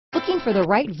Looking for the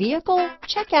right vehicle?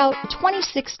 Check out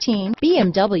 2016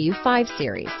 BMW 5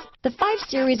 Series. The 5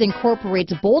 Series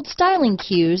incorporates bold styling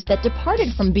cues that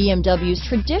departed from BMW's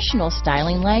traditional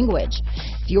styling language.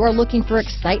 If you are looking for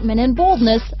excitement and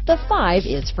boldness, the 5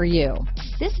 is for you.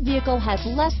 This vehicle has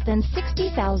less than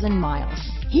 60,000 miles.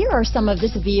 Here are some of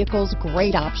this vehicle's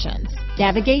great options: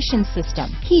 navigation system,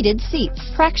 heated seats,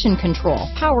 traction control,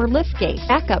 power liftgate,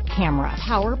 backup camera,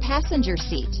 power passenger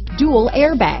seat, dual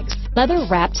airbags,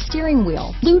 leather-wrapped steering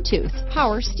wheel, Bluetooth,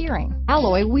 power steering,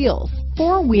 alloy wheels,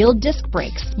 4-wheel disc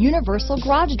brakes, universal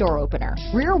garage door opener,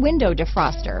 rear window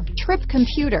defroster, trip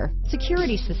computer,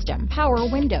 security system, power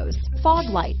windows, fog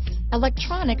lights,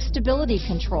 electronic stability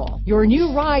control. Your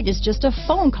new ride is just a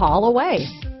phone call away.